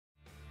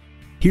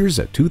Here's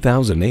a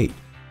 2008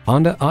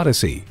 Honda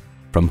Odyssey.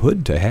 From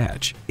hood to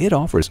hatch, it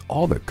offers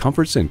all the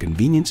comforts and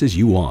conveniences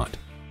you want.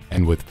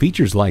 And with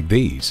features like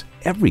these,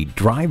 every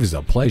drive is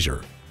a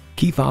pleasure.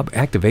 Key fob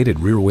activated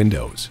rear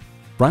windows,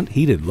 front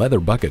heated leather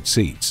bucket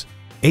seats,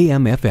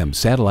 AM/FM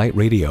satellite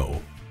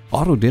radio,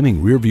 auto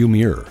dimming rear view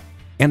mirror,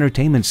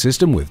 entertainment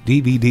system with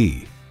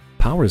DVD,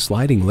 power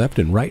sliding left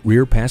and right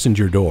rear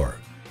passenger door,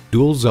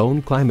 dual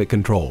zone climate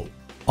control,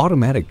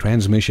 automatic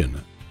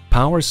transmission,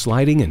 power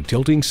sliding and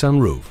tilting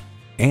sunroof,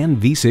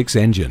 and V6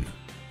 engine.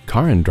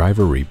 Car and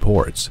Driver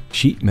reports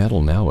sheet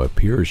metal now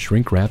appears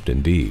shrink-wrapped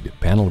indeed.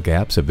 Panel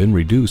gaps have been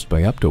reduced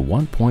by up to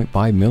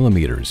 1.5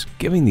 millimeters,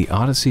 giving the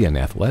Odyssey an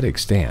athletic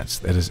stance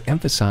that is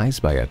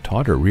emphasized by a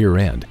tauter rear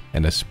end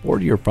and a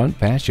sportier front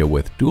fascia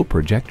with dual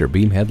projector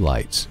beam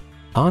headlights.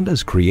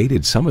 Honda's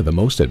created some of the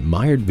most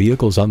admired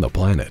vehicles on the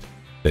planet.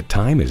 The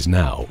time is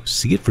now.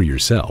 See it for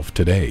yourself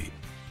today.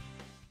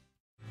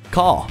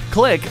 Call,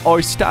 click,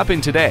 or stop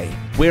in today.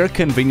 We're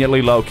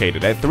conveniently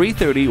located at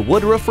 330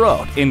 Woodruff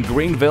Road in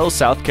Greenville,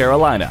 South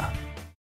Carolina.